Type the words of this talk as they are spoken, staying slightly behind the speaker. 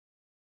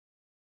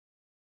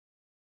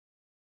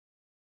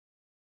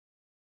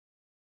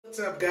What's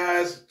up,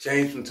 guys?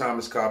 James from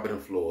Thomas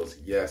Carpet&Floors.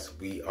 Yes,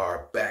 we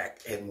are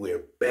back and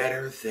we're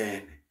better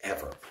than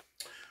ever.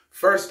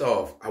 First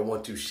off, I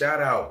want to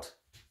shout out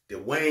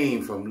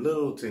Dwayne from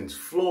Littleton's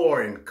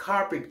Floor and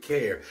Carpet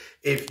Care.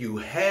 If you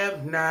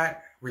have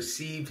not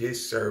received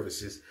his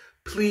services,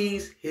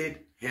 please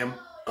hit him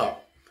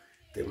up.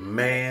 The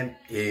man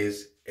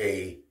is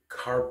a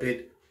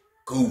carpet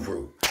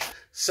guru.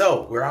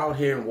 So we're out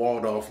here in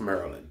Waldorf,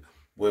 Maryland,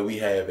 where we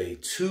have a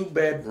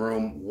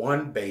 2-bedroom,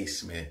 1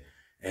 basement,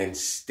 and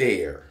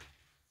stair.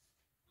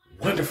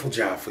 Wonderful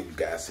job for you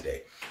guys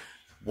today.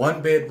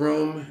 1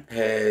 bedroom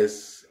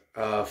has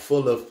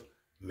full of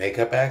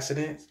makeup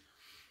accidents.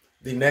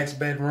 The next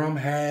bedroom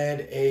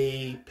had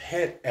a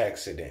pet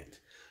accident.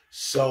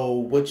 So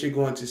what you're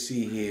going to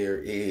see here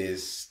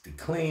is the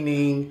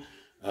cleaning,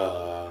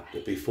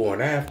 the before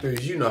and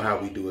afters. You know how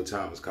we do at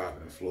Thomas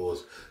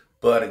Carpet&Floors.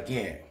 But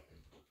again,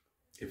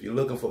 if you're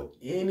looking for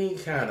any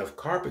kind of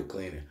carpet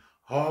cleaning,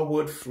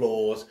 hardwood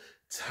floors,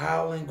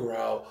 tile and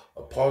grout,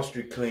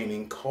 upholstery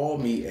cleaning, call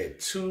me at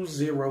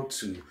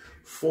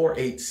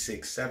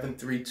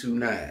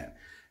 202-486-7329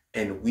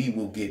 and we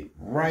will get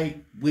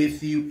right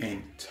with you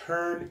and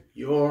turn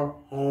your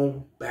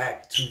home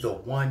back to the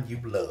one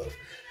you love.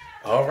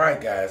 All right,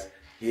 guys,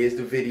 here's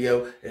the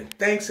video. And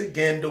thanks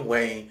again,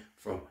 Dwayne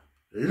from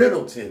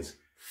Littleton's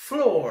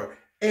Floor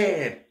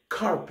and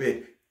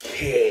Carpet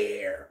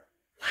Care.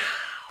 Wow.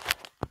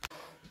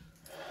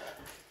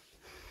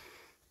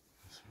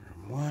 That's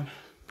room 1.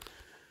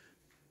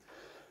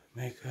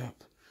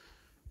 Makeup.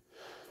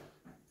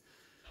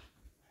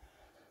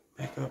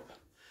 All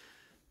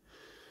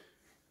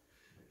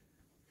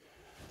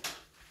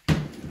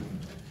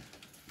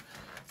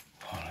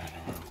in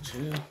room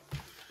 2.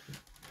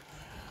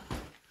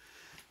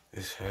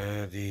 This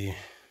had the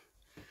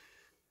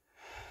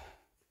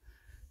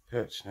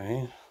pet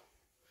stain,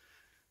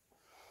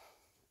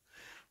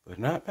 but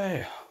not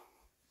bad.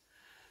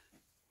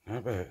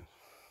 Not bad.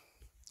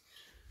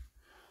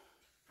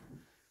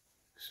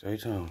 Stay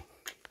tuned.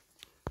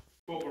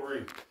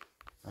 Potpourri.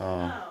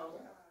 Oh.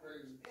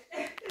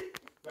 I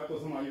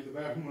thought somebody used the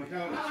bathroom on the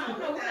couch. I don't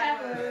know what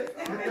that was.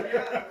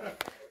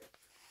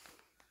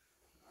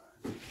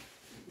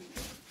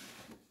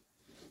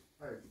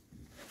 Hey.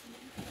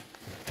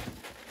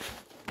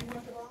 You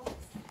want the balls?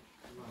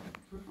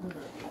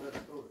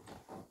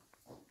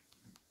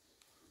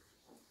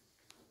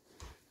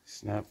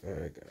 It's not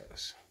bad,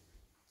 guys.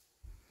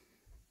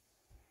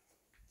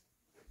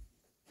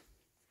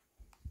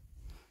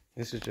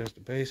 This is just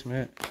the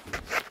basement.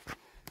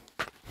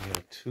 We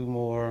have 2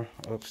 more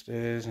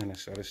upstairs and a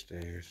set of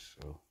stairs,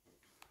 so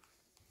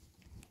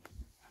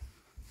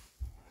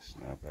it's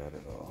not bad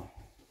at all.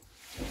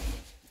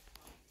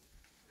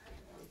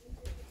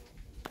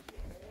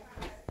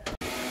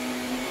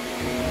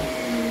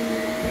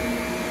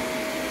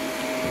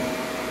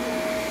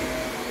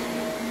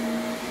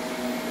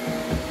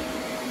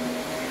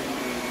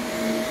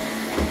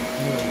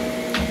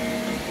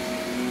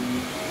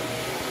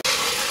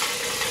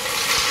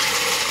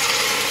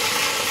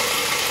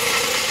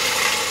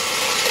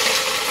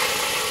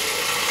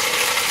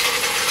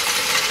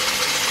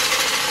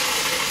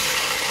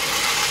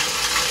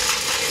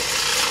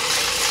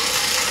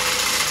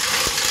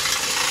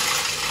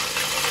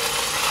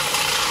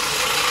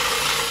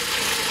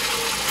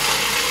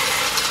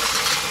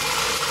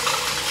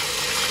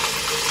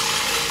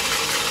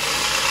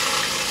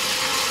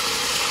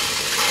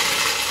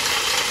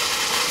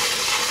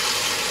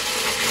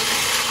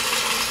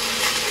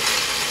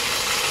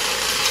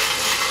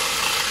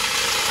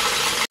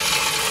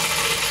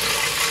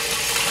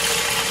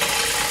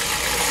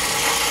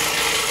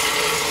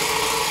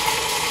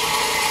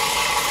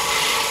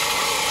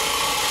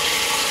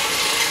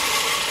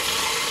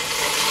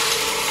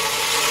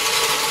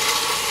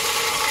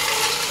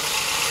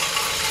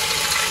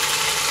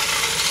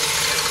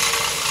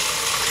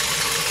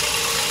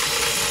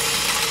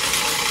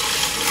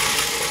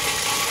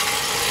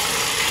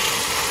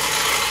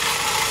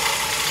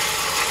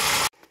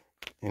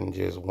 In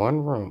just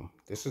 1 room.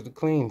 This is the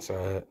clean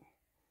side.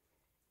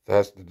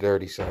 That's the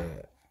dirty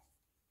side.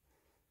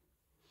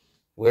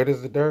 Where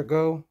does the dirt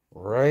go?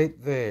 Right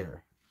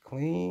there.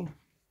 Clean,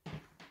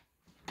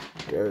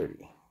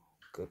 dirty.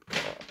 Good God.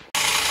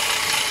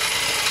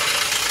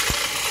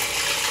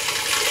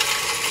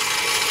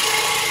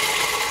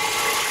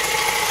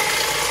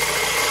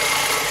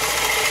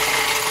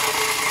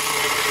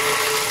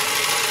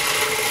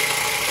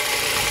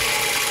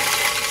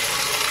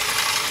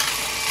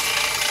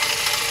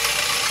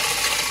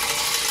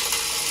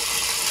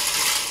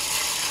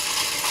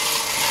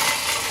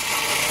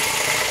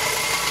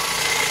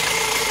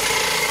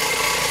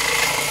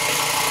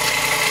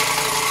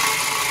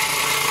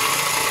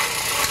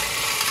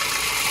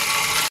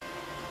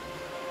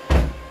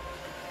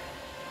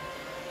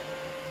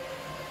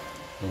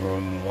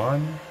 Room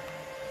 1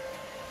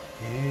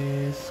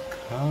 is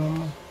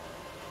complete.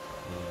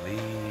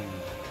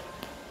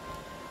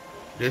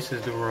 This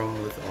is the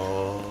room with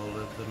all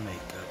of the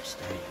makeup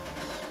stains.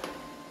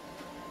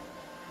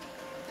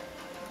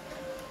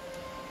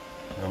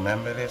 The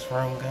Remember this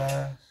room,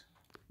 guys?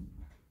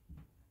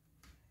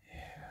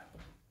 Yeah.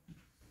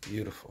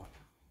 Beautiful.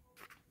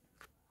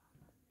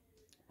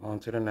 On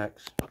to the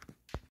next.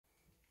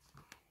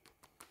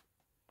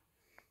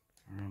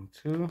 Room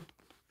 2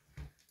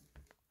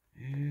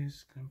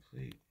 is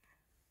complete.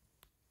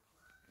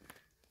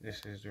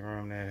 This is the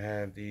room that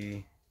had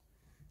the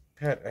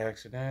pet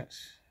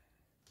accidents,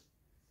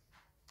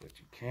 but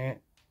you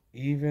can't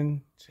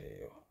even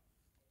tell.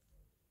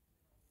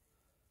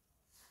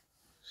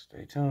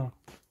 Stay tuned.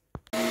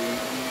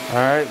 All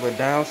right, we're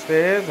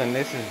downstairs, and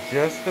this is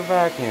just the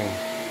vacuum.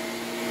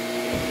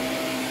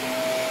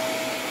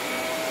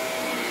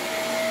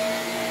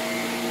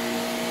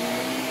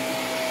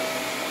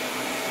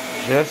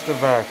 Just a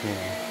vacuum.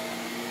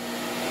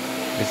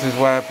 This is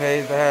why it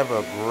pays to have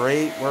a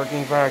great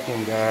working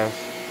vacuum, guys.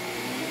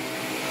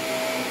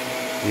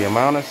 The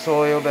amount of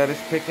soil that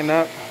it's picking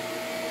up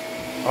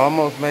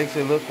almost makes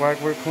it look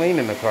like we're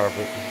cleaning the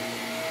carpet.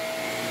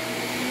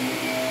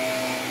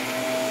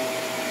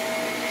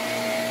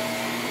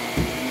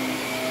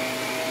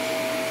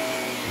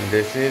 And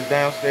this is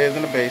downstairs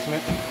in the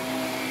basement.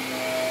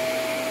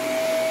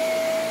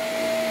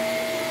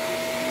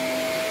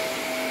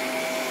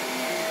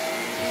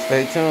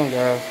 Stay tuned,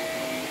 guys.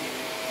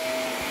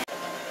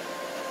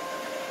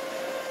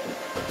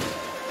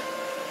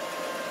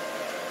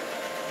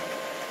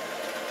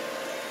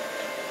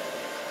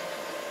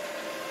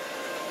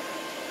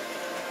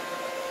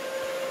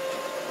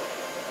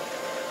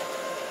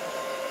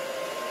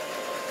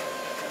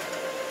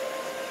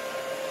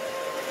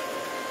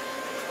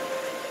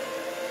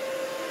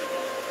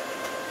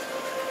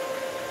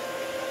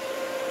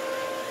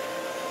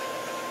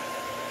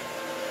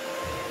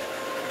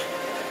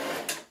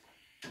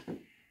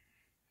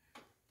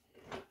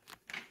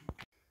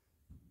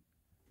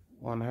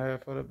 One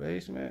half of the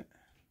basement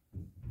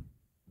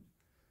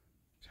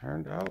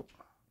turned out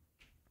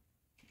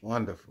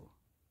wonderful.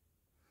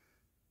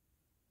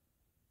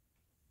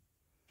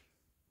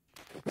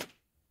 If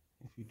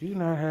you do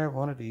not have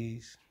one of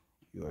these,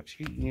 you are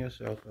cheating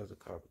yourself as a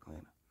carpet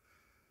cleaner.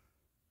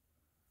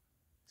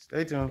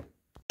 Stay tuned.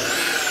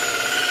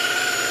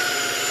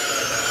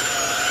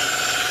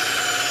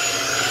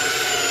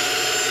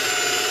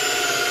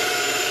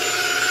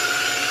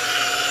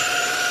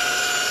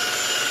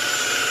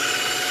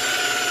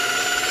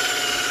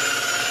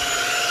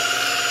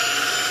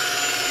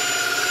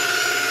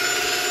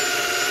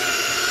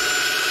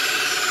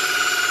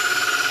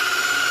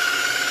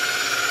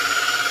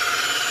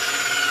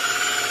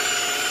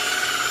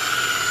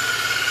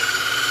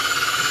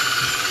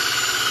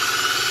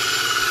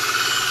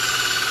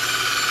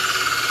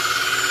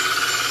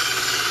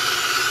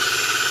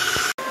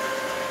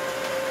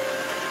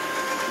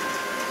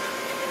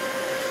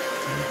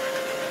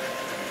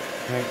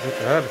 Can't get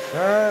the other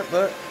side,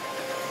 but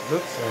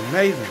looks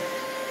amazing.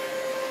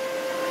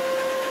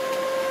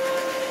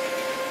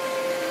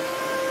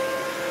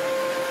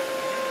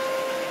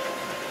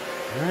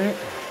 Alright.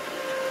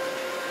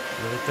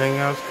 Everything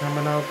else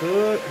coming out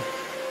good.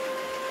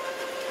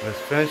 Let's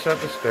finish up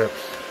the steps.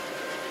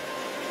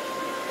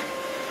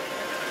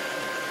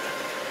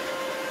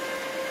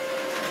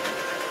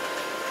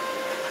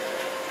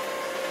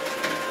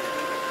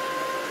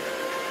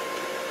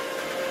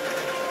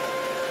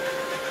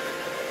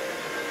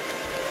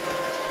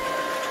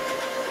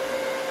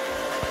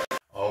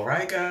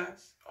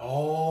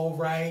 All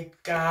right,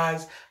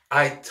 guys.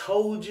 I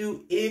told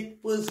you it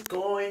was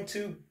going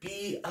to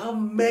be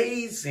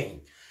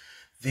amazing.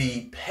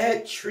 The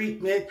pet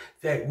treatment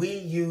that we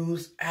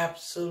use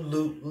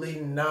absolutely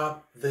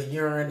knocked the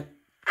urine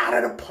out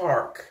of the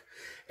park.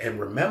 And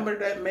remember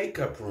that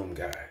makeup room,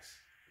 guys.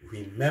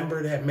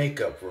 Remember that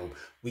makeup room.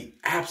 We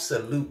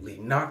absolutely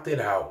knocked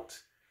it out.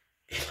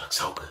 It looked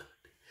so good.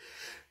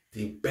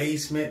 The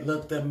basement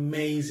looked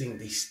amazing.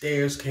 The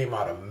stairs came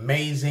out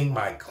amazing.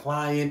 My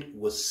client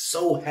was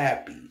so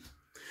happy.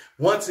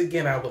 Once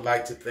again, I would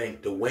like to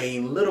thank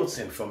Dwayne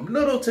Littleton from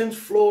Littleton's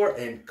Floor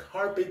and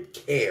Carpet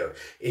Care.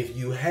 If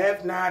you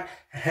have not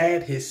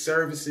had his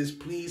services,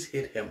 please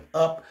hit him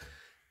up.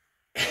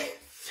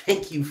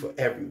 Thank you for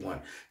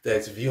everyone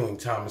that's viewing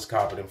Thomas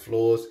Carpet &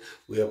 Floors.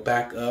 We are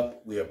back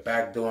up. We are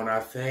back doing our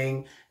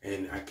thing,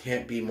 and I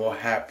can't be more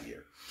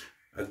happier.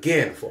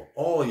 Again, for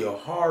all your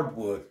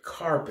hardwood,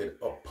 carpet,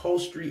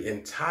 upholstery,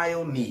 and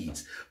tile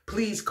needs,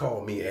 please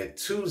call me at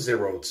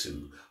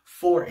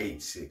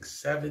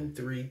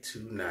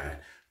 202-486-7329,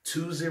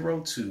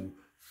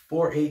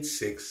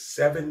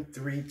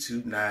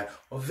 202-486-7329,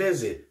 or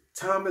visit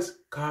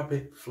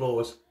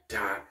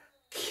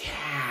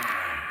thomascarpetfloors.com.